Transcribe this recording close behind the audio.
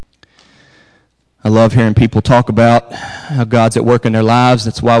I love hearing people talk about how God's at work in their lives.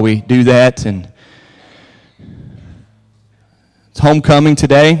 That's why we do that. And it's homecoming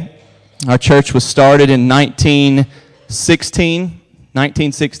today. Our church was started in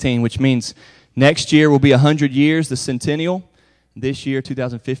 1916, which means next year will be 100 years, the centennial. This year,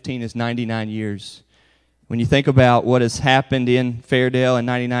 2015, is 99 years. When you think about what has happened in Fairdale in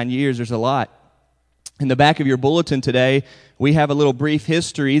 99 years, there's a lot. In the back of your bulletin today, we have a little brief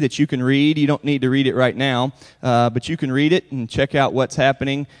history that you can read. You don't need to read it right now, but you can read it and check out what's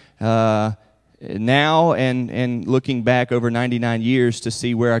happening now and looking back over 99 years to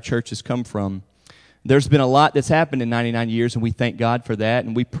see where our church has come from. There's been a lot that's happened in 99 years, and we thank God for that,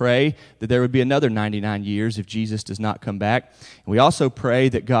 and we pray that there would be another 99 years if Jesus does not come back. And we also pray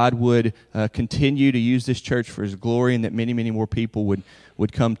that God would continue to use this church for His glory and that many, many more people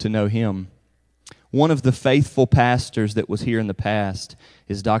would come to know Him. One of the faithful pastors that was here in the past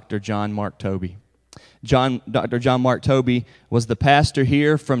is Dr. John Mark Tobey. Dr. John Mark Tobey was the pastor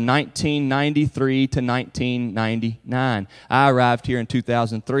here from 1993 to 1999. I arrived here in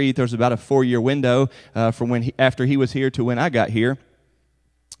 2003. There was about a 4-year window from after he was here to when I got here.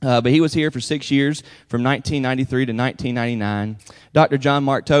 But he was here for 6 years, from 1993 to 1999. Dr. John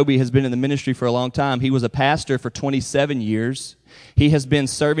Mark Tobey has been in the ministry for a long time. He was a pastor for 27 years. He has been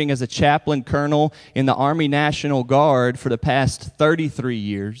serving as a chaplain colonel in the Army National Guard for the past 33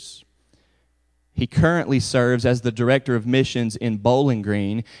 years. He currently serves as the director of missions in Bowling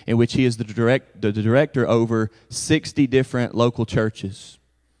Green, in which he is the director over 60 different local churches.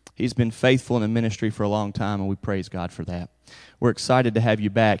 He's been faithful in the ministry for a long time, and we praise God for that. We're excited to have you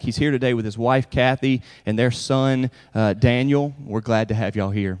back. He's here today with his wife, Kathy, and their son, Daniel. We're glad to have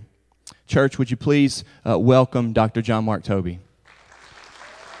y'all here. Church, would you please welcome Dr. John Mark Tobey.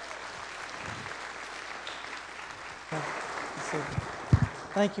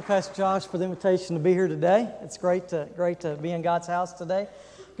 Thank you, Pastor Josh, for the invitation to be here today. It's great to be in God's house today.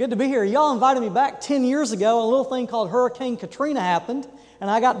 Good to be here. Y'all invited me back 10 years ago. A little thing called Hurricane Katrina happened,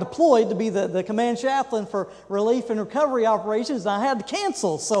 and I got deployed to be the command chaplain for relief and recovery operations, and I had to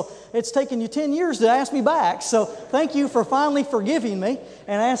cancel. So it's taken you 10 years to ask me back. So thank you for finally forgiving me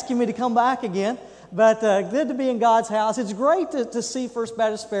and asking me to come back again. But good to be in God's house. It's great to see First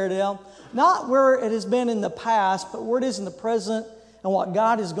Baptist Fairdale, not where it has been in the past, but where it is in the present and what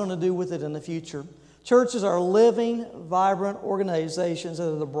God is going to do with it in the future. Churches are living, vibrant organizations that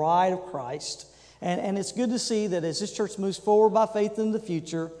are the bride of Christ. And it's good to see that as this church moves forward by faith in the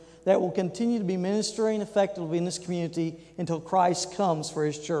future, that will continue to be ministering effectively in this community until Christ comes for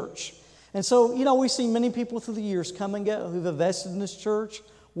His church. And so, we've seen many people through the years come and go who've invested in this church,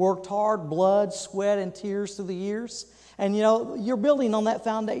 worked hard, blood, sweat, and tears through the years. And, you're building on that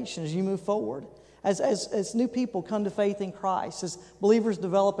foundation as you move forward. As new people come to faith in Christ, as believers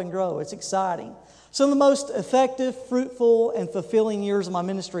develop and grow, it's exciting. Some of the most effective, fruitful, and fulfilling years of my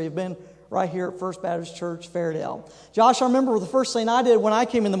ministry have been right here at First Baptist Church, Fairdale. Josh, I remember the first thing I did when I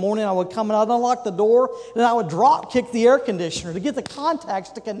came in the morning, I would come and I'd unlock the door, and I would drop kick the air conditioner to get the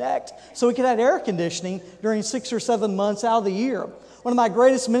contacts to connect so we could have air conditioning during 6 or 7 months out of the year. One of my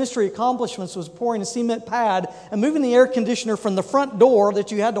greatest ministry accomplishments was pouring a cement pad and moving the air conditioner from the front door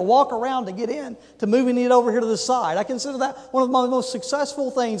that you had to walk around to get in to moving it over here to the side. I consider that one of my most successful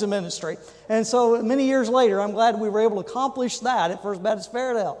things in ministry. And so many years later, I'm glad we were able to accomplish that at First Baptist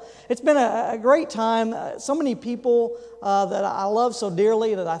Fairdale. It's been a great time. So many people that I love so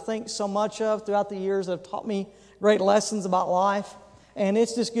dearly, that I think so much of throughout the years, that have taught me great lessons about life. And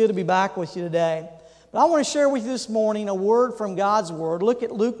it's just good to be back with you today. But I want to share with you this morning a word from God's Word. Look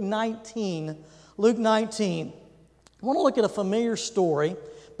at Luke 19. Luke 19. I want to look at a familiar story,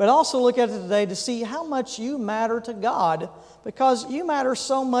 but also look at it today to see how much you matter to God, because you matter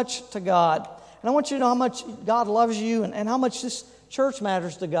so much to God. And I want you to know how much God loves you and how much this church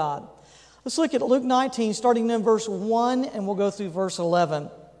matters to God. Let's look at Luke 19, starting in verse 1, and we'll go through verse 11.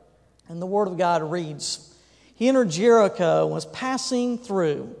 And the Word of God reads, He entered Jericho and was passing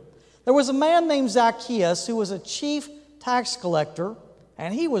through. There was a man named Zacchaeus who was a chief tax collector,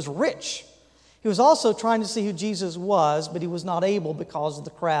 and he was rich. He was also trying to see who Jesus was, but he was not able because of the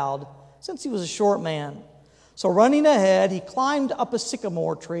crowd, since he was a short man. So running ahead, he climbed up a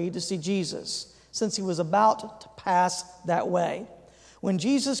sycamore tree to see Jesus, since he was about to pass that way. When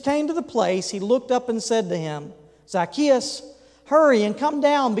Jesus came to the place, he looked up and said to him, Zacchaeus, hurry and come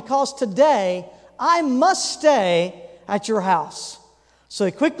down, because today I must stay at your house. So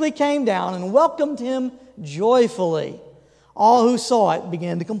he quickly came down and welcomed him joyfully. All who saw it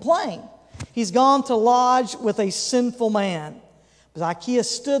began to complain. He's gone to lodge with a sinful man. Zacchaeus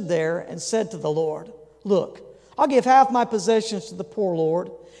stood there and said to the Lord, Look, I'll give half my possessions to the poor, Lord.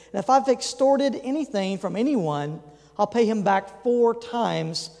 And if I've extorted anything from anyone, I'll pay him back 4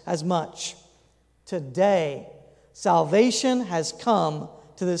 times as much. Today, salvation has come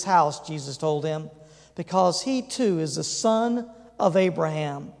to this house, Jesus told him, because he too is the son of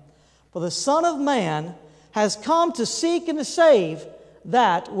Abraham. For the Son of Man has come to seek and to save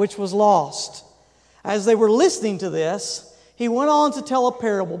that which was lost. As they were listening to this, he went on to tell a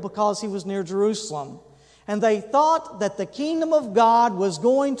parable because he was near Jerusalem. And they thought that the kingdom of God was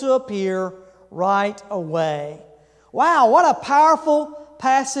going to appear right away. Wow, what a powerful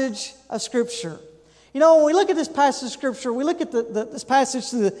passage of Scripture. You know, when we look at this passage of Scripture, we look at this passage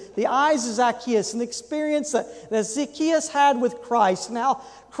through the eyes of Zacchaeus, an experience that Zacchaeus had with Christ. Now,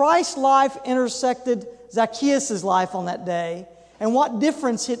 Christ's life intersected Zacchaeus' life on that day, and what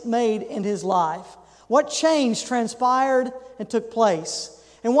difference it made in his life. What change transpired and took place.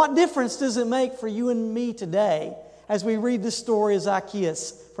 And what difference does it make for you and me today as we read this story of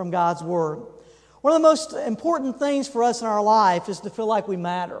Zacchaeus from God's Word? One of the most important things for us in our life is to feel like we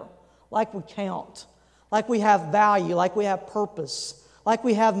matter, like we count, like we have value, like we have purpose, like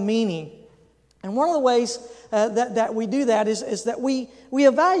we have meaning. And one of the ways that we do that is that we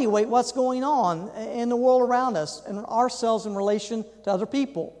evaluate what's going on in the world around us and ourselves in relation to other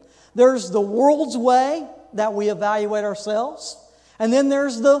people. There's the world's way that we evaluate ourselves, and then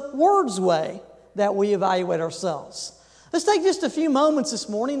there's the Word's way that we evaluate ourselves. Let's take just a few moments this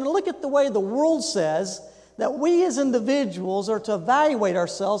morning and look at the way the world says that we as individuals are to evaluate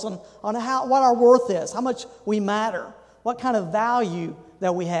ourselves on what our worth is, how much we matter, what kind of value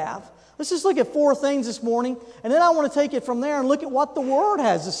that we have. Let's just look at 4 things this morning, and then I want to take it from there and look at what the Word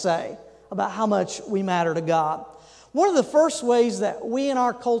has to say about how much we matter to God. One of the first ways that we in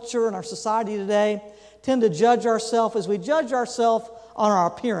our culture and our society today tend to judge ourselves is we judge ourselves on our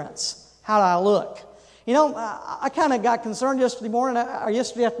appearance. How do I look? You know, I kind of got concerned yesterday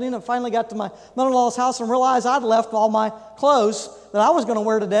afternoon. I finally got to my mother-in-law's house and realized I'd left all my clothes that I was going to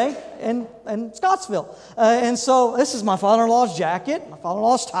wear today in Scottsville. And so this is my father-in-law's jacket, my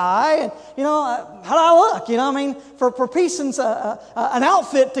father-in-law's tie, and, you know, how do I look? You know, I mean, for piecing an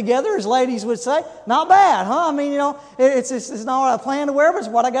outfit together, as ladies would say, not bad, huh? I mean, you know, it's not what I planned to wear, but it's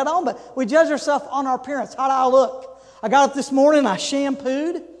what I got on. But we judge ourselves on our appearance. How do I look? I got up this morning and I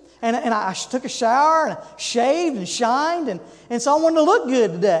shampooed. And I took a shower and I shaved and shined. And so I wanted to look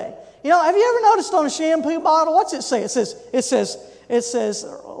good today. You know, have you ever noticed on a shampoo bottle, what's it say? It says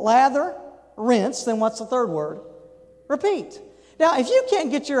lather, rinse, then what's the third word? Repeat. Now, if you can't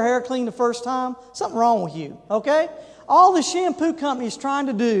get your hair clean the first time, something wrong with you, okay? All the shampoo company is trying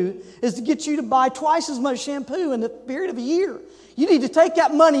to do is to get you to buy twice as much shampoo in the period of a year. You need to take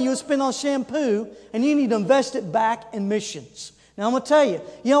that money you spend on shampoo and you need to invest it back in missions. Now, I'm going to tell you,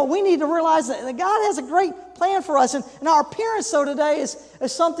 we need to realize that God has a great plan for us. And our appearance, so today, is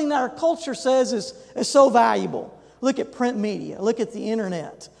something that our culture says is so valuable. Look at print media. Look at the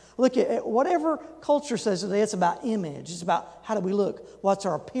internet. Look at whatever culture says today. It's about image. It's about how do we look? What's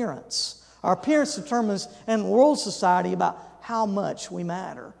our appearance? Our appearance determines in world society about how much we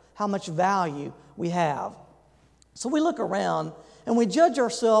matter, how much value we have. So we look around and we judge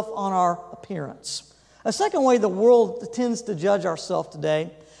ourselves on our appearance. A second way the world tends to judge ourselves today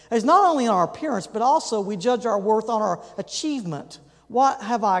is not only on our appearance, but also we judge our worth on our achievement. What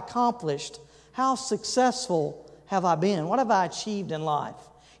have I accomplished? How successful have I been? What have I achieved in life?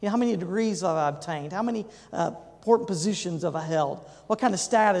 How many degrees have I obtained? How many important positions have I held? What kind of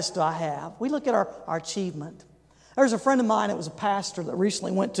status do I have? We look at our achievement. There's a friend of mine that was a pastor that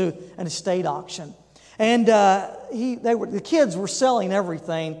recently went to an estate auction. And the kids were selling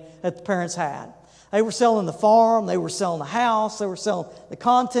everything that the parents had. They were selling the farm, they were selling the house, they were selling the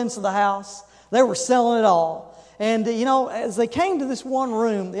contents of the house. They were selling it all. And, as they came to this one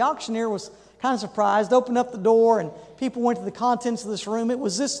room, the auctioneer was kind of surprised, opened up the door, and people went to the contents of this room. It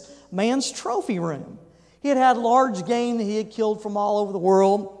was this man's trophy room. He had large game that he had killed from all over the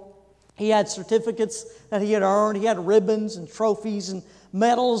world. He had certificates that he had earned. He had ribbons and trophies and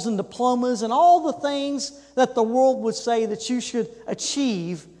medals and diplomas and all the things that the world would say that you should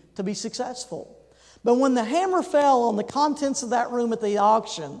achieve to be successful. But when the hammer fell on the contents of that room at the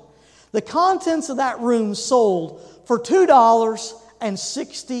auction, the contents of that room sold for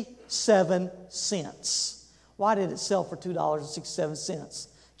 $2.67. Why did it sell for $2.67?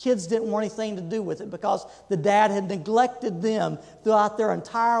 Kids didn't want anything to do with it because the dad had neglected them throughout their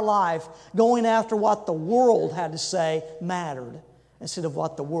entire life, going after what the world had to say mattered instead of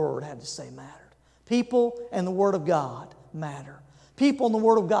what the Word had to say mattered. People and the Word of God matter. People in the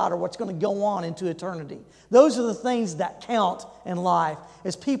Word of God are what's going to go on into eternity. Those are the things that count in life,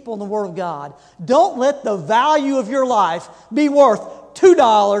 is people in the Word of God. Don't let the value of your life be worth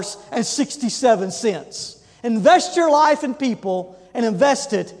 $2.67. Invest your life in people and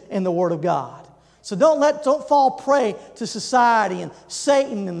invest it in the Word of God. So don't fall prey to society and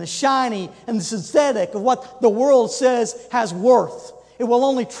Satan and the shiny and the synthetic of what the world says has worth. It will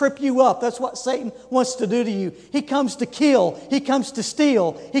only trip you up. That's what Satan wants to do to you. He comes to kill. He comes to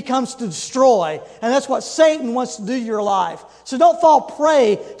steal. He comes to destroy. And that's what Satan wants to do to your life. So don't fall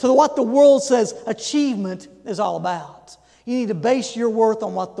prey to what the world says achievement is all about. You need to base your worth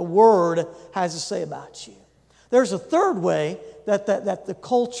on what the Word has to say about you. There's a third way that the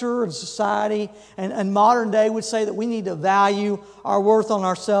culture and society and modern day would say that we need to value our worth on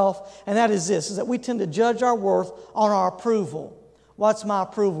ourselves. And that is this, is that we tend to judge our worth on our approval. What's my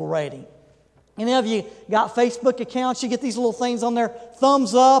approval rating? Any of you got Facebook accounts? You get these little things on there,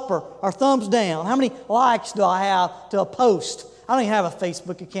 thumbs up or thumbs down. How many likes do I have to a post? I don't even have a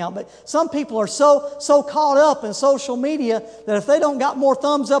Facebook account, but some people are so caught up in social media that if they don't got more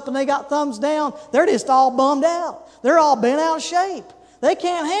thumbs up and they got thumbs down, they're just all bummed out. They're all bent out of shape. They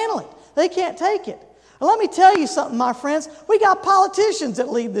can't handle it. They can't take it. And let me tell you something, my friends. We got politicians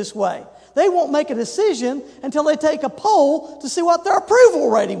that lead this way. They won't make a decision until they take a poll to see what their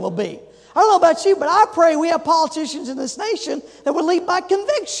approval rating will be. I don't know about you, but I pray we have politicians in this nation that would lead by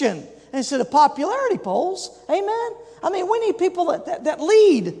conviction instead of popularity polls. Amen? I mean, we need people that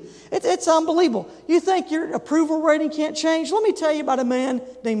lead. It's unbelievable. You think your approval rating can't change? Let me tell you about a man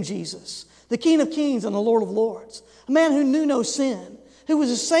named Jesus, the King of Kings and the Lord of Lords, a man who knew no sin, who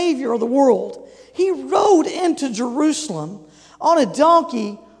was a Savior of the world. He rode into Jerusalem on a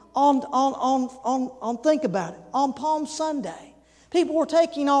donkey think about it, on Palm Sunday. People were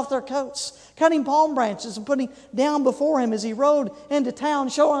taking off their coats, cutting palm branches and putting down before him as he rode into town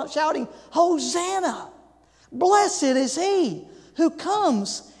shouting, Hosanna! Blessed is he who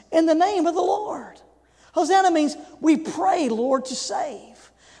comes in the name of the Lord. Hosanna means we pray, Lord, to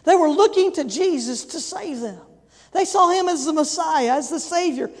save. They were looking to Jesus to save them. They saw him as the Messiah, as the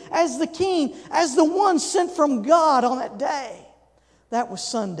Savior, as the King, as the one sent from God on that day. That was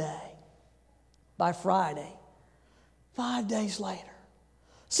Sunday. By Friday, 5 days later,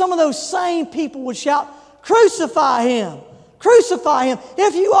 some of those same people would shout, Crucify him! Crucify him!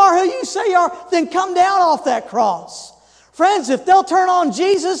 If you are who you say you are, then come down off that cross. Friends, if they'll turn on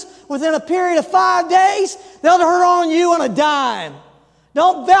Jesus within a period of 5 days, they'll turn on you on a dime.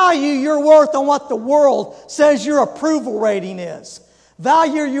 Don't value your worth on what the world says your approval rating is.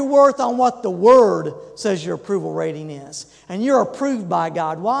 Value your worth on what the Word says your approval rating is. And you're approved by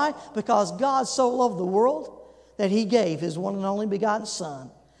God. Why? Because God so loved the world that He gave His one and only begotten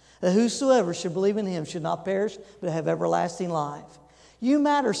Son, that whosoever should believe in Him should not perish, but have everlasting life. You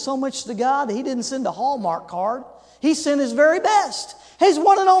matter so much to God that He didn't send a Hallmark card. He sent His very best, His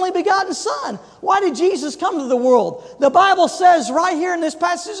one and only begotten Son. Why did Jesus come to the world? The Bible says right here in this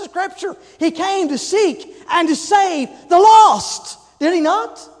passage of Scripture, He came to seek and to save the lost. Did He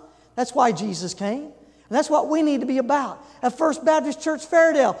not? That's why Jesus came. And that's what we need to be about. At First Baptist Church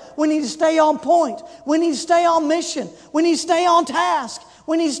Fairdale, we need to stay on point. We need to stay on mission. We need to stay on task.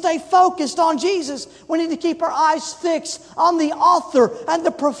 We need to stay focused on Jesus. We need to keep our eyes fixed on the author and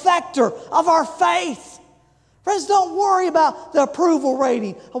the perfecter of our faith. Friends, don't worry about the approval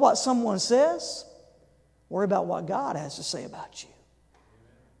rating of what someone says. Worry about what God has to say about you.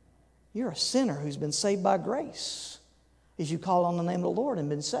 You're a sinner who's been saved by grace as you call on the name of the Lord and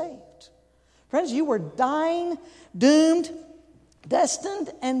been saved. Friends, you were dying, doomed,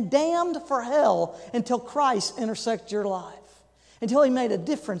 destined, and damned for hell until Christ intersected your life, until He made a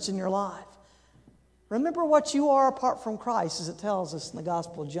difference in your life. Remember what you are apart from Christ, as it tells us in the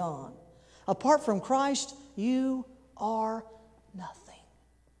Gospel of John. Apart from Christ, you are nothing.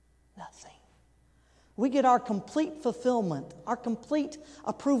 Nothing. We get our complete fulfillment, our complete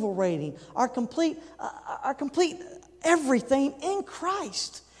approval rating, our complete everything in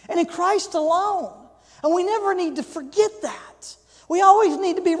Christ and in Christ alone. And we never need to forget that. We always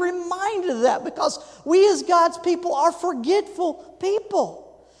need to be reminded of that because we as God's people are forgetful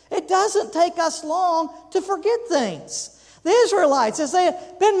people. It doesn't take us long to forget things. The Israelites, as they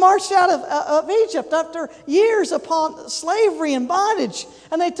had been marched out of Egypt after years upon slavery and bondage,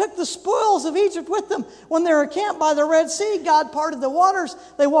 and they took the spoils of Egypt with them. When they were camped by the Red Sea, God parted the waters.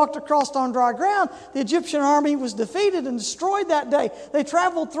 They walked across on dry ground. The Egyptian army was defeated and destroyed that day. They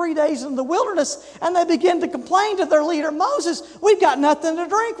traveled 3 days in the wilderness, and they began to complain to their leader, Moses, we've got nothing to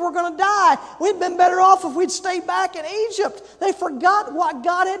drink. We're going to die. We'd been better off if we'd stayed back in Egypt. They forgot what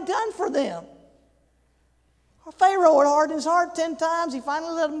God had done for them. Pharaoh had hardened his heart 10 times. He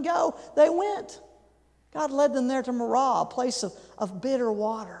finally let them go. They went. God led them there to Marah, a place of bitter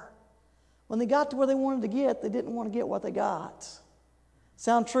water. When they got to where they wanted to get, they didn't want to get what they got.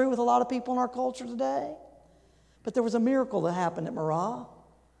 Sound true with a lot of people in our culture today? But there was a miracle that happened at Marah.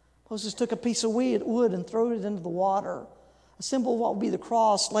 Moses took a piece of wood and threw it into the water. A symbol of what would be the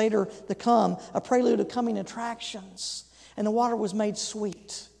cross later to come, a prelude of coming attractions. And the water was made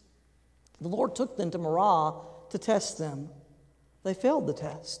sweet. The Lord took them to Marah to test them. They failed the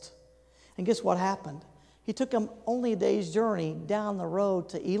test. And guess what happened? He took them only a day's journey down the road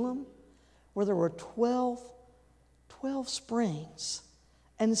to Elim, where there were 12 springs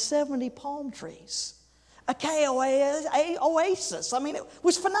and 70 palm trees. A oasis. I mean, it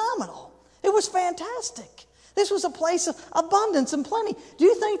was phenomenal. It was fantastic. This was a place of abundance and plenty. Do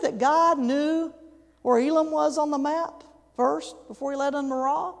you think that God knew where Elim was on the map first before He led them to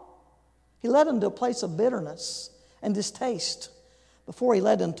Marah? He led them to a place of bitterness and distaste before He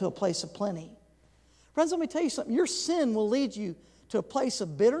led them to a place of plenty. Friends, let me tell you something. Your sin will lead you to a place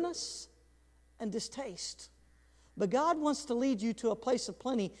of bitterness and distaste. But God wants to lead you to a place of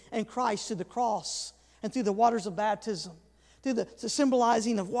plenty in Christ through the cross and through the waters of baptism, through the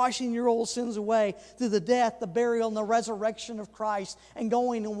symbolizing of washing your old sins away, through the death, the burial, and the resurrection of Christ, and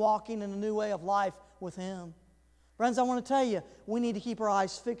going and walking in a new way of life with Him. Friends, I want to tell you, we need to keep our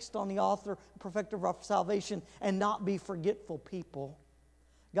eyes fixed on the author and perfecter of our salvation and not be forgetful people.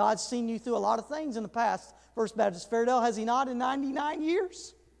 God's seen you through a lot of things in the past. First Baptist Fairdale, has He not, in 99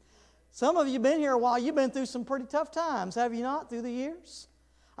 years? Some of you have been here a while. You've been through some pretty tough times, have you not, through the years?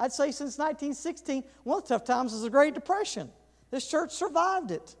 I'd say since 1916, one of the tough times was the Great Depression. This church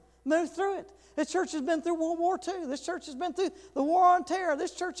survived it, moved through it. This church has been through World War II. This church has been through the War on Terror.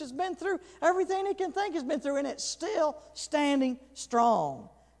 This church has been through everything it can think has been through, and it's still standing strong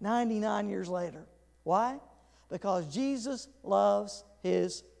 99 years later. Why? Because Jesus loves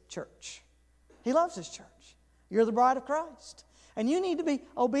His church. He loves His church. You're the bride of Christ. And you need to be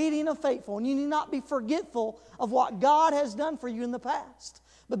obedient and faithful, and you need not be forgetful of what God has done for you in the past,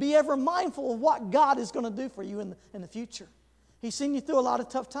 but be ever mindful of what God is going to do for you in the future. He's seen you through a lot of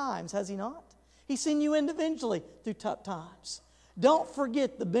tough times, has He not? He's seen you individually through tough times. Don't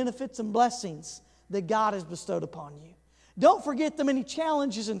forget the benefits and blessings that God has bestowed upon you. Don't forget the many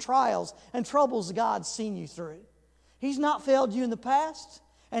challenges and trials and troubles God's seen you through. He's not failed you in the past,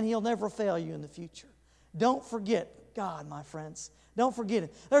 and He'll never fail you in the future. Don't forget God, my friends. Don't forget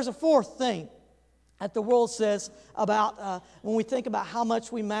it. There's a fourth thing that the world says about when we think about how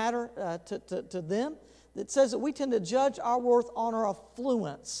much we matter to them. It says that we tend to judge our worth on our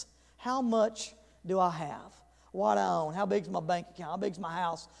affluence. How much do I have? What I own? How big's my bank account? How big's my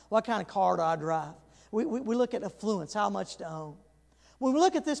house? What kind of car do I drive? We look at affluence, how much to own. When we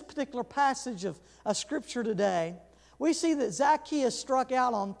look at this particular passage of Scripture today, we see that Zacchaeus struck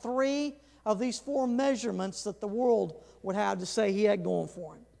out on 3 of these 4 measurements that the world would have to say he had going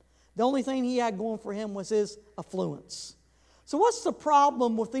for him. The only thing he had going for him was his affluence. So what's the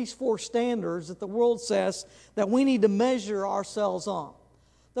problem with these 4 standards that the world says that we need to measure ourselves on?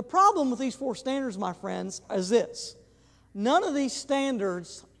 The problem with these 4 standards, my friends, is this. None of these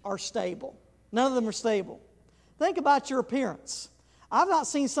standards are stable. None of them are stable. Think about your appearance. I've not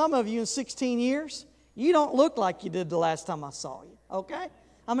seen some of you in 16 years. You don't look like you did the last time I saw you, okay?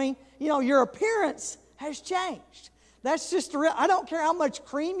 I mean, your appearance has changed. That's just real. I don't care how much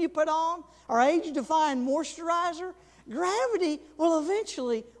cream you put on or age-defying moisturizer. Gravity will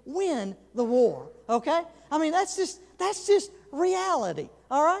eventually win the war, okay? I mean, that's just reality,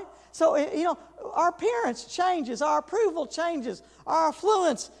 all right? So, our appearance changes, our approval changes, our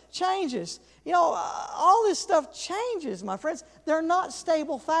affluence changes. All this stuff changes, my friends. They're not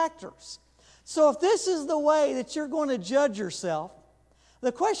stable factors. So if this is the way that you're going to judge yourself,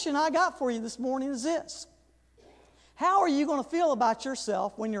 the question I got for you this morning is this. How are you going to feel about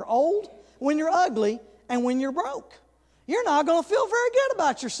yourself when you're old, when you're ugly, and when you're broke? You're not going to feel very good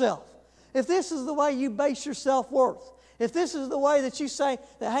about yourself if this is the way you base your self-worth. If this is the way that you say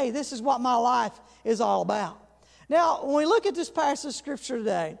that, hey, this is what my life is all about. Now, when we look at this passage of Scripture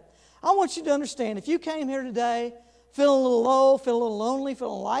today, I want you to understand, if you came here today feeling a little low, feeling a little lonely,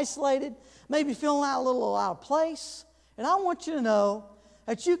 feeling a little isolated, maybe feeling a little out of place, and I want you to know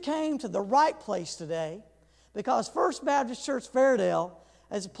that you came to the right place today because First Baptist Church Fairdale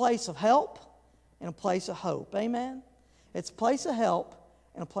is a place of help and a place of hope. Amen? It's a place of help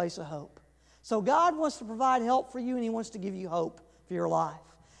and a place of hope. So God wants to provide help for you, and He wants to give you hope for your life.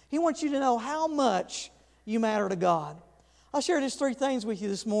 He wants you to know how much you matter to God. I'll share just 3 things with you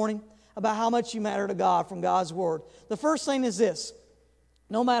this morning about how much you matter to God from God's Word. The first thing is this.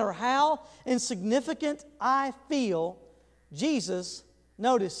 No matter how insignificant I feel, Jesus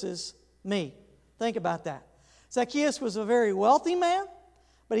notices me. Think about that. Zacchaeus was a very wealthy man,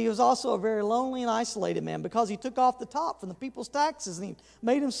 but he was also a very lonely and isolated man because he took off the top from the people's taxes and he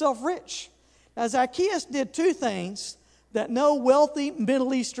made himself rich. Now, Zacchaeus did two things that no wealthy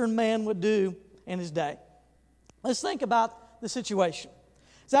Middle Eastern man would do in his day. Let's think about the situation.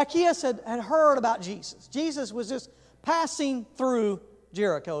 Zacchaeus had heard about Jesus. Jesus was just passing through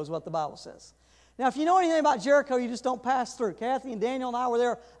Jericho, is what the Bible says. Now, if you know anything about Jericho, you just don't pass through. Kathy and Daniel and I were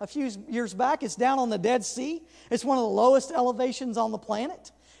there a few years back. It's down on the Dead Sea. It's one of the lowest elevations on the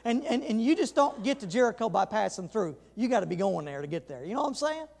planet. And you just don't get to Jericho by passing through. You got to be going there to get there. You know what I'm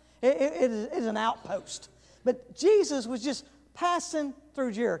saying? It is an outpost. But Jesus was just passing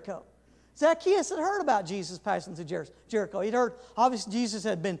through Jericho. Zacchaeus had heard about Jesus passing through Jericho. He'd heard, obviously, Jesus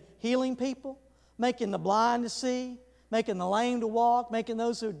had been healing people, making the blind to see, making the lame to walk, making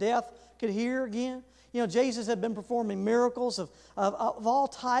those who are deaf could hear again. You know, Jesus had been performing miracles of all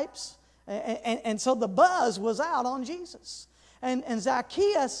types. And so the buzz was out on Jesus. And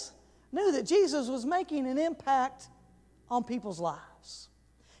Zacchaeus knew that Jesus was making an impact on people's lives.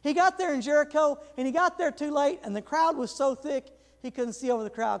 He got there in Jericho, and he got there too late, and the crowd was so thick he couldn't see over the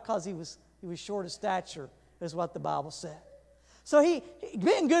crowd because he was short of stature, is what the Bible said. So he,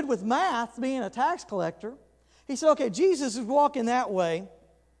 being good with math, being a tax collector, he said, okay, Jesus is walking that way,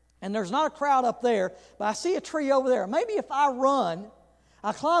 and there's not a crowd up there, but I see a tree over there. Maybe if I run,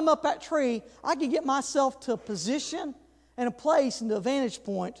 I climb up that tree, I can get myself to a position and a place and to a vantage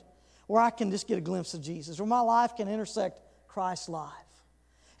point where I can just get a glimpse of Jesus, where my life can intersect Christ's life.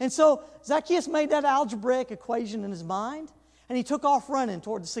 And so Zacchaeus made that algebraic equation in his mind, and he took off running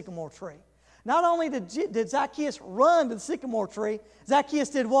toward the sycamore tree. Not only did Zacchaeus run to the sycamore tree, Zacchaeus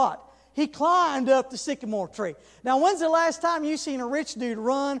did what? He climbed up the sycamore tree. Now, when's the last time you seen a rich dude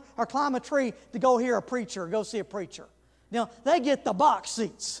run or climb a tree to go hear a preacher or go see a preacher? You know, they get the box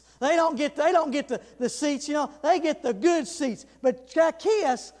seats. They don't get the seats, you know, they get the good seats. But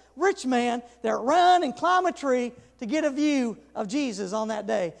Zacchaeus, rich man, that run and climb a tree to get a view of Jesus on that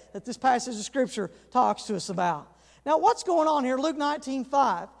day that this passage of Scripture talks to us about. Now, what's going on here? Luke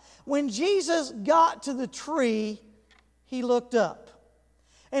 19:5. When Jesus got to the tree, he looked up.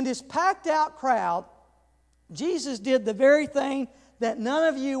 And this packed out crowd, Jesus did the very thing that none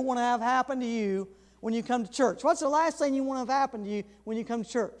of you want to have happen to you when you come to church. What's the last thing you want to have happen to you when you come to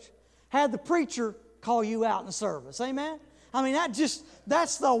church? Had the preacher call you out in the service. Amen? I mean,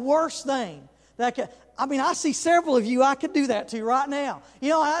 that's the worst thing. I see several of you I could do that to right now. You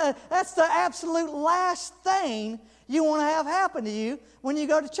know, that's the absolute last thing you want to have happen to you when you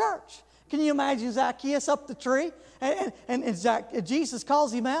go to church. Can you imagine Zacchaeus up the tree? And Jesus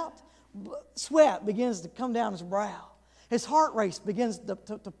calls him out. Sweat begins to come down his brow. His heart rate begins to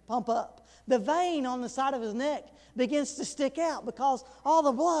pump up. The vein on the side of his neck begins to stick out because all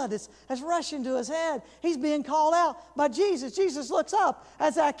the blood is rushing to his head. He's being called out by Jesus. Jesus looks up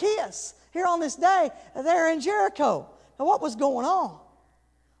at Zacchaeus here on this day there in Jericho. Now, what was going on?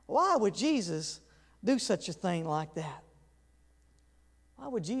 Why would Jesus do such a thing like that? Why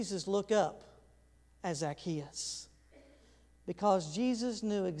would Jesus look up at Zacchaeus? Because Jesus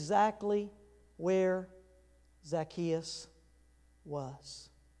knew exactly where Zacchaeus was.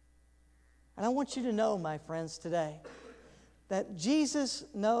 And I want you to know, my friends, today, that Jesus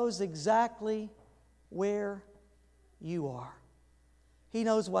knows exactly where you are. He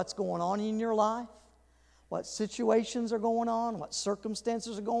knows what's going on in your life, what situations are going on, what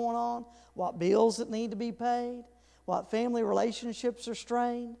circumstances are going on, what bills that need to be paid, what family relationships are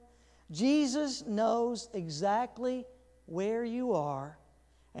strained. Jesus knows exactly where you are,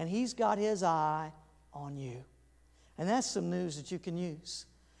 and He's got His eye on you. And that's some news that you can use.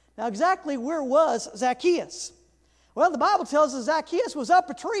 Now, exactly where was Zacchaeus? Well, the Bible tells us Zacchaeus was up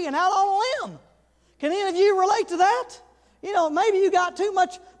a tree and out on a limb. Can any of you relate to that? You know, maybe you got too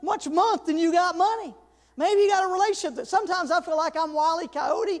much month than you got money. Maybe you got a relationship that sometimes I feel like I'm Wile E.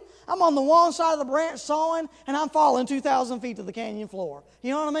 Coyote. I'm on the one side of the branch sawing, and I'm falling 2,000 feet to the canyon floor.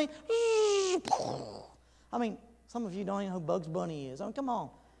 You know what I mean? Some of you don't even know who Bugs Bunny is. I mean, come on.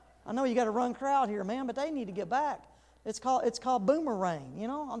 I know you got a run crowd here, man, but they need to get back. It's called Boomerang, you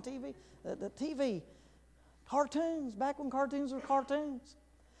know, on TV. The TV. Cartoons, back when cartoons were cartoons.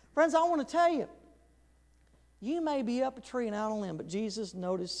 Friends, I want to tell you, you may be up a tree and out on a limb, but Jesus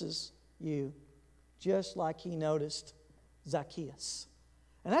notices you just like He noticed Zacchaeus.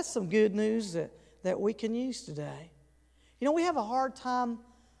 And that's some good news that we can use today. You know, we have a hard time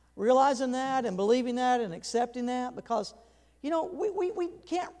realizing that and believing that and accepting that because, you know, we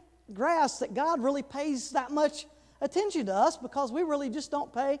can't grasp that God really pays that much attention to us because we really just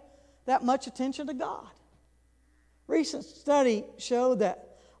don't pay that much attention to God. Recent study showed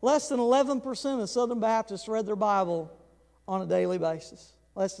that less than 11% of Southern Baptists read their Bible on a daily basis.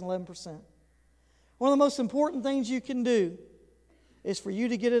 Less than 11%. One of the most important things you can do is for you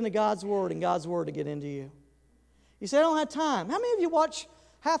to get into God's Word and God's Word to get into you. You say, I don't have time. How many of you watch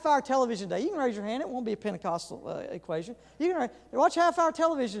half-hour television a day? You can raise your hand. It won't be a Pentecostal equation. You can watch half-hour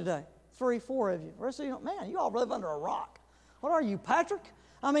television a day. 3, 4 of you. The rest of you, man, you all live under a rock. What are you, Patrick?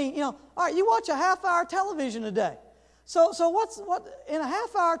 I mean, all right, you watch a half-hour television a day. So what in a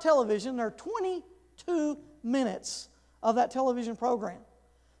half-hour television, there are 22 minutes of that television program.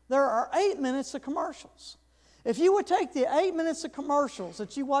 There are 8 minutes of commercials. If you would take the 8 minutes of commercials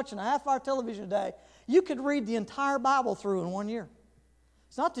that you watch in a half-hour television a day, you could read the entire Bible through in 1 year.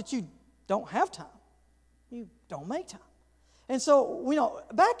 It's not that you don't have time. You don't make time. And so,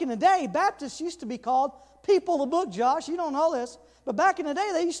 back in the day, Baptists used to be called people of the book, Josh. You don't know this. But back in the day,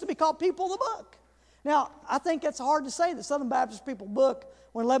 they used to be called people of the book. Now, I think it's hard to say that Southern Baptist people book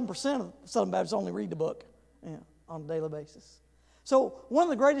when 11% of Southern Baptists only read the book on a daily basis. So one of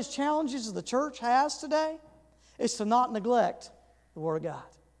the greatest challenges that the church has today is to not neglect the Word of God.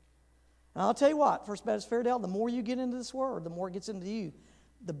 And I'll tell you what, First Baptist Fairdale, the more you get into this Word, the more it gets into you,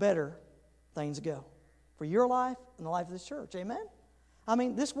 the better things go for your life and the life of this church. Amen? I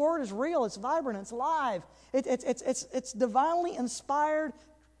mean, this Word is real. It's vibrant. It's alive. It's divinely inspired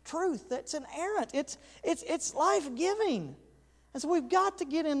truth. That's inerrant. It's life-giving. And so we've got to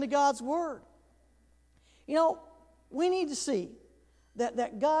get into God's Word. We need to see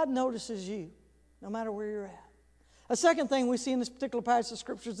that God notices you no matter where you're at. A second thing we see in this particular passage of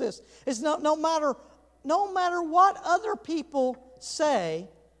Scripture is this. It's no matter what other people say,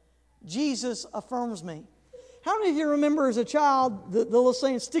 Jesus affirms me. How many of you remember as a child the little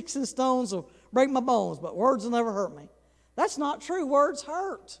saying, sticks and stones will break my bones, but words will never hurt me? That's not true. Words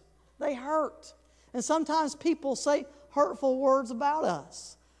hurt. They hurt. And sometimes people say hurtful words about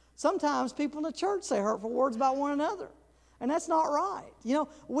us. Sometimes people in the church say hurtful words about one another. And that's not right.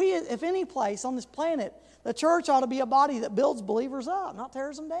 We, if any place on this planet, the church ought to be a body that builds believers up, not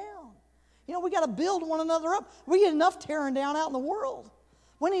tears them down. We got to build one another up. We get enough tearing down out in the world.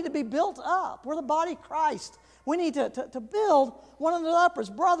 We need to be built up. We're the body of Christ. We need to build one another up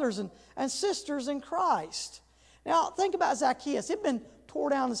as brothers and sisters in Christ. Now, think about Zacchaeus. He'd been tore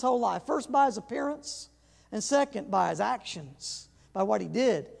down his whole life. First by his appearance, and second by his actions, by what he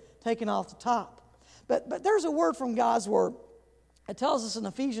did, taking off the top. But there's a word from God's Word. It tells us in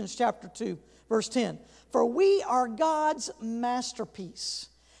Ephesians chapter 2, verse 10, for we are God's masterpiece.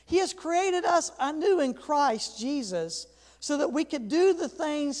 He has created us anew in Christ Jesus so that we could do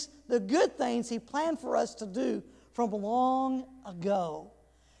the good things He planned for us to do from long ago.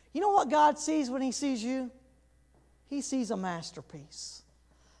 You know what God sees when He sees you? He sees a masterpiece.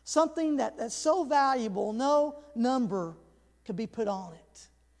 Something that's so valuable, no number could be put on it.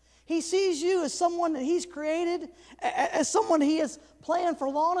 He sees you as someone that He's created, as someone He has planned for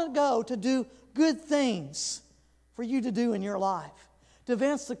long ago to do good things for you to do in your life, to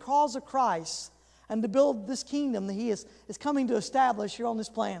advance the cause of Christ and to build this kingdom that He is coming to establish here on this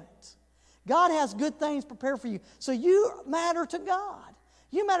planet. God has good things prepared for you. So you matter to God.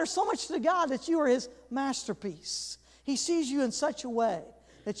 You matter so much to God that you are His masterpiece. He sees you in such a way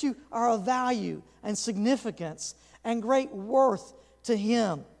that you are of value and significance and great worth to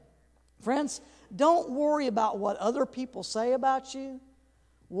Him. Friends, don't worry about what other people say about you.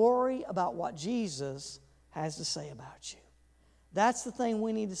 Worry about what Jesus has to say about you. That's the thing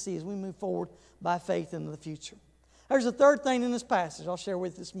we need to see as we move forward by faith into the future. There's a third thing in this passage I'll share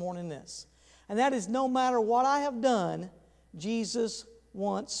with you this morning, this. And that is, no matter what I have done, Jesus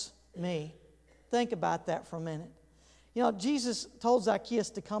wants me. Think about that for a minute. Jesus told Zacchaeus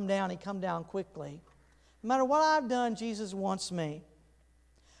to come down. He come down quickly. No matter what I've done, Jesus wants me.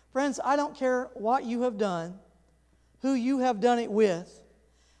 Friends, I don't care what you have done, who you have done it with,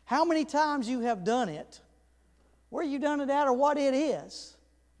 how many times you have done it, where you've done it at, or what it is.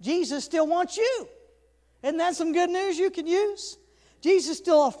 Jesus still wants you. Isn't that some good news you can use? Jesus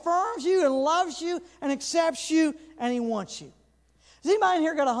still affirms you and loves you and accepts you, and He wants you. Has anybody in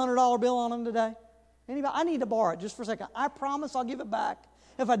here got a $100 bill on them today? Anybody? I need to borrow it just for a second. I promise I'll give it back.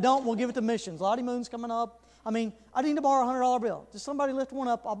 If I don't, we'll give it to missions. Lottie Moon's coming up. I need to borrow a $100 bill. Just somebody lift one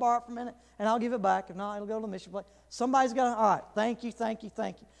up. I'll borrow it for a minute, and I'll give it back. If not, it'll go to the mission plate. Somebody's got all right, thank you.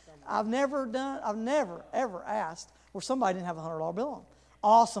 I've never, ever asked where somebody didn't have a $100 bill on.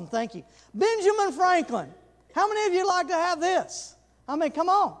 Awesome, thank you. Benjamin Franklin. How many of you like to have this? Come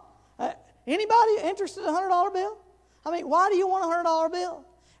on. Anybody interested in a $100 bill? Why do you want a $100 bill?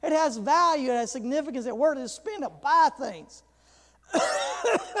 It has value. It has significance. That word is spend to buy things.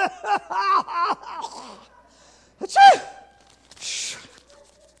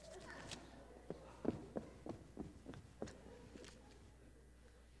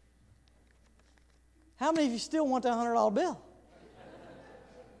 How many of you still want that $100 bill?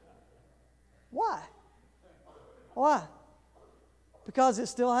 Why? Why? Because it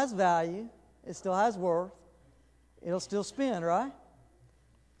still has value. It still has worth. It'll still spend, right?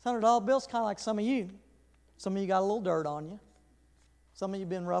 $100 bill's kind of like some of you. Some of you got a little dirt on you. Some of you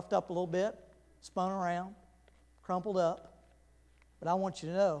been roughed up a little bit, spun around, crumpled up. But I want you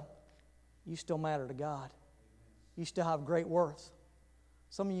to know, you still matter to God. You still have great worth.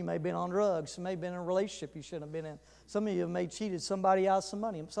 Some of you may have been on drugs. Some may have been in a relationship you shouldn't have been in. Some of you may have cheated somebody out of some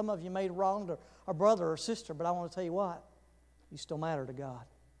money. Some of you may have wronged a brother or sister. But I want to tell you what, you still matter to God.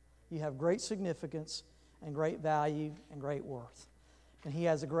 You have great significance and great value and great worth. And He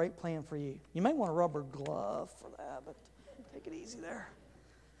has a great plan for you. You may want a rubber glove for that, but take it easy there.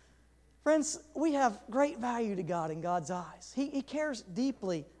 Friends, we have great value to God in God's eyes. He cares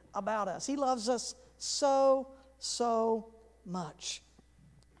deeply about us. He loves us so, so much.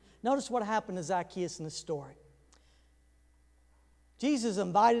 Notice what happened to Zacchaeus in this story. Jesus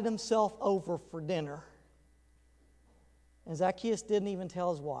invited himself over for dinner. And Zacchaeus didn't even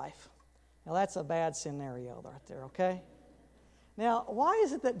tell his wife. Now that's a bad scenario right there, okay? Now, why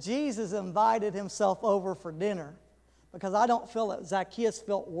is it that Jesus invited himself over for dinner? Because I don't feel that Zacchaeus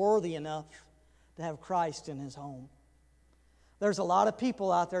felt worthy enough to have Christ in his home. There's a lot of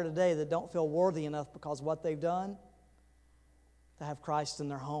people out there today that don't feel worthy enough because of what they've done to have Christ in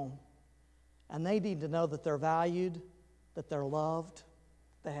their home. And they need to know that they're valued, that they're loved,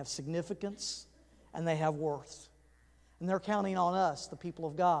 they have significance, and they have worth. And they're counting on us, the people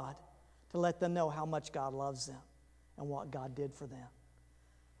of God, to let them know how much God loves them and what God did for them.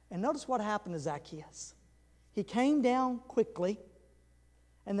 And notice what happened to Zacchaeus. He came down quickly,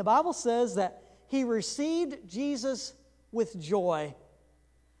 and the Bible says that he received Jesus with joy.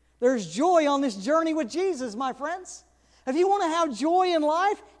 There's joy on this journey with Jesus, my friends. If you want to have joy in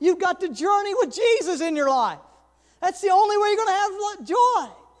life, you've got to journey with Jesus in your life. That's the only way you're going to have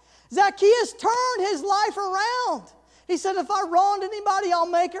joy. Zacchaeus turned his life around. He said, if I wronged anybody, I'll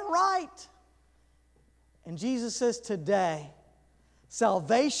make it right. And Jesus says, today,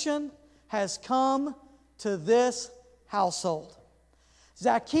 salvation has come to this household.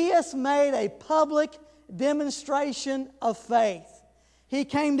 Zacchaeus made a public demonstration of faith. He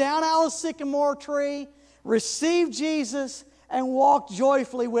came down out of the sycamore tree, received Jesus, and walked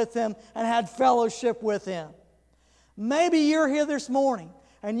joyfully with Him and had fellowship with Him. Maybe you're here this morning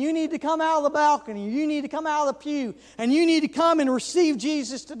and you need to come out of the balcony, you need to come out of the pew, and you need to come and receive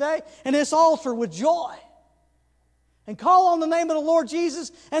Jesus today in this altar with joy. And call on the name of the Lord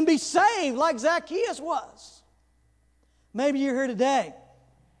Jesus and be saved like Zacchaeus was. Maybe you're here today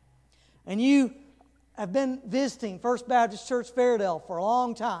and you have been visiting First Baptist Church Fairdale for a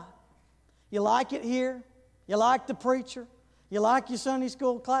long time. You like it here. You like the preacher. You like your Sunday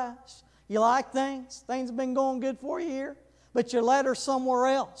school class. You like things. Things have been going good for you here. But your letter's somewhere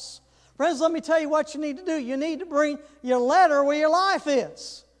else. Friends, let me tell you what you need to do. You need to bring your letter where your life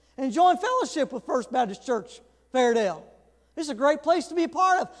is. And join fellowship with First Baptist Church Fairdale. This is a great place to be a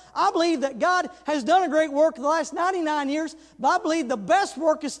part of. I believe that God has done a great work in the last 99 years, but I believe the best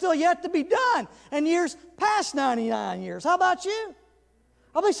work is still yet to be done in years past 99 years. How about you?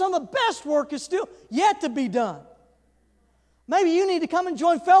 I believe some of the best work is still yet to be done. Maybe you need to come and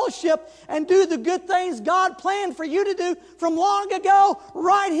join fellowship and do the good things God planned for you to do from long ago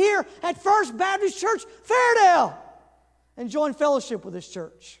right here at First Baptist Church Fairdale and join fellowship with this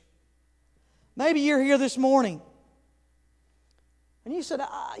church. Maybe you're here this morning and you said,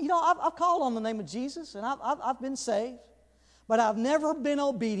 I've called on the name of Jesus and I've been saved, but I've never been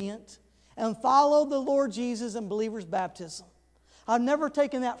obedient and followed the Lord Jesus in believer's baptism. I've never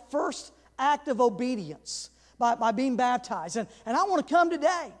taken that first act of obedience by being baptized. And I want to come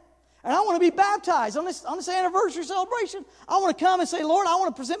today. And I want to be baptized on this anniversary celebration. I want to come and say, Lord, I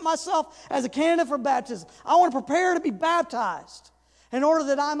want to present myself as a candidate for baptism. I want to prepare to be baptized in order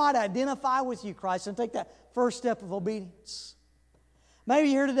that I might identify with you, Christ, and take that first step of obedience. Maybe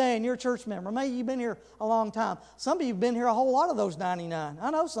you're here today and you're a church member. Maybe you've been here a long time. Some of you have been here a whole lot of those 99.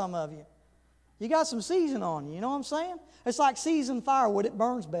 I know some of you. You got some season on you. You know what I'm saying? It's like seasoned firewood. It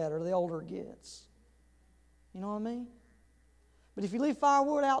burns better the older it gets. You know what I mean? But if you leave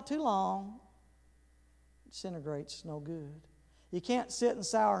firewood out too long, it disintegrates. It's no good. You can't sit and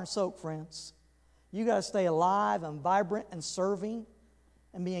sour and soak, friends. You got to stay alive and vibrant and serving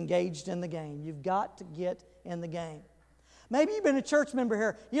and be engaged in the game. You've got to get in the game. Maybe you've been a church member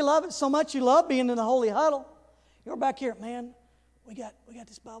here. You love it so much you love being in the holy huddle. You're back here, man, we got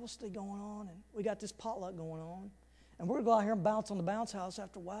this Bible study going on, and we got this potluck going on. And we're going to go out here and bounce on the bounce house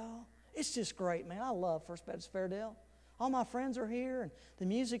after a while. It's just great, man. I love First Baptist Fairdale. All my friends are here, and the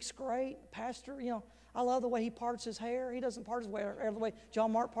music's great. Pastor, I love the way he parts his hair. He doesn't part his hair the way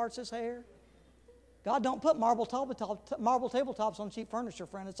John Mark parts his hair. God don't put marble tabletops on cheap furniture,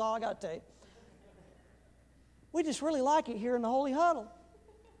 friend. That's all I got to tell you. We just really like it here in the holy huddle.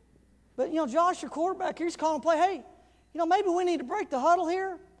 But, Josh, your quarterback here, he's calling play. Hey, maybe we need to break the huddle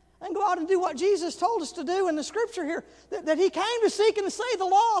here and go out and do what Jesus told us to do in the Scripture here, that He came to seek and to save the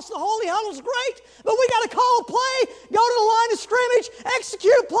lost. The holy huddle's great, but we got to call a play, go to the line of scrimmage,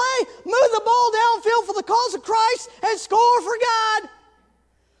 execute a play, move the ball downfield for the cause of Christ, and score for God.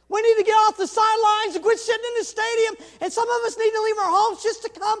 We need to get off the sidelines and quit sitting in the stadium, and some of us need to leave our homes just to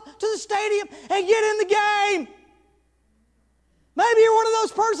come to the stadium and get in the game. Maybe you're one of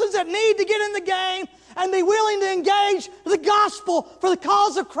those persons that need to get in the game and be willing to engage the gospel for the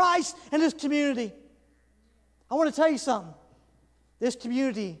cause of Christ and His community. I want to tell you something. This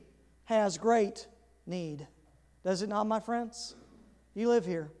community has great need. Does it not, my friends? You live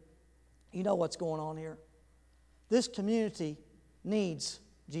here. You know what's going on here. This community needs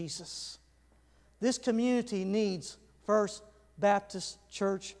Jesus. This community needs First Baptist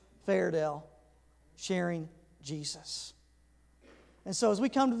Church Fairdale sharing Jesus. And so as we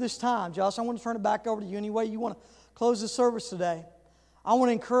come to this time, Josh, I want to turn it back over to you any way you want to close this service today. I want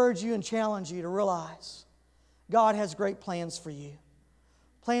to encourage you and challenge you to realize God has great plans for you.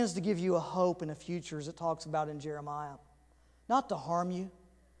 Plans to give you a hope and a future, as it talks about in Jeremiah. Not to harm you,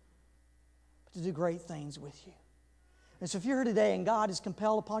 but to do great things with you. And so if you're here today and God is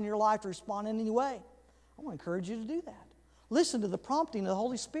compelled upon your life to respond in any way, I want to encourage you to do that. Listen to the prompting of the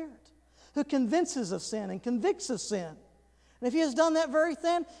Holy Spirit, who convinces of sin and convicts of sin. And if He has done that very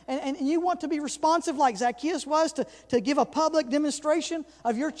thing, and you want to be responsive like Zacchaeus was to give a public demonstration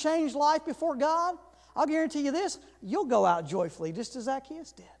of your changed life before God, I'll guarantee you this, you'll go out joyfully just as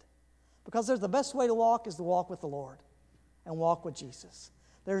Zacchaeus did. Because the best way to walk is to walk with the Lord and walk with Jesus.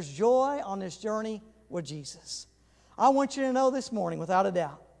 There's joy on this journey with Jesus. I want you to know this morning, without a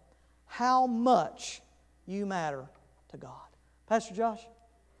doubt, how much you matter to God. Pastor Josh?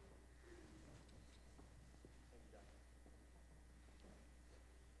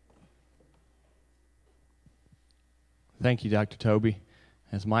 Thank you, Dr. Toby.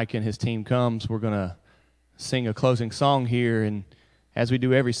 As Mike and his team comes, we're going to sing a closing song here, and as we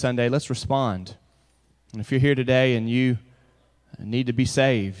do every Sunday, let's respond. And if you're here today and you need to be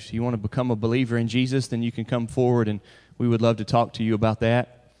saved, you want to become a believer in Jesus, then you can come forward, and we would love to talk to you about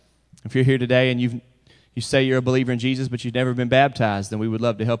that. If you're here today and you say you're a believer in Jesus, but you've never been baptized, then we would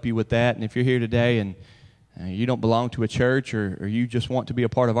love to help you with that. And if you're here today and you don't belong to a church, or you just want to be a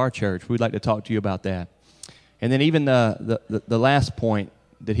part of our church, we'd like to talk to you about that. And then even the last point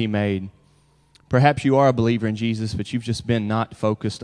that he made, perhaps you are a believer in Jesus, but you've just been not focused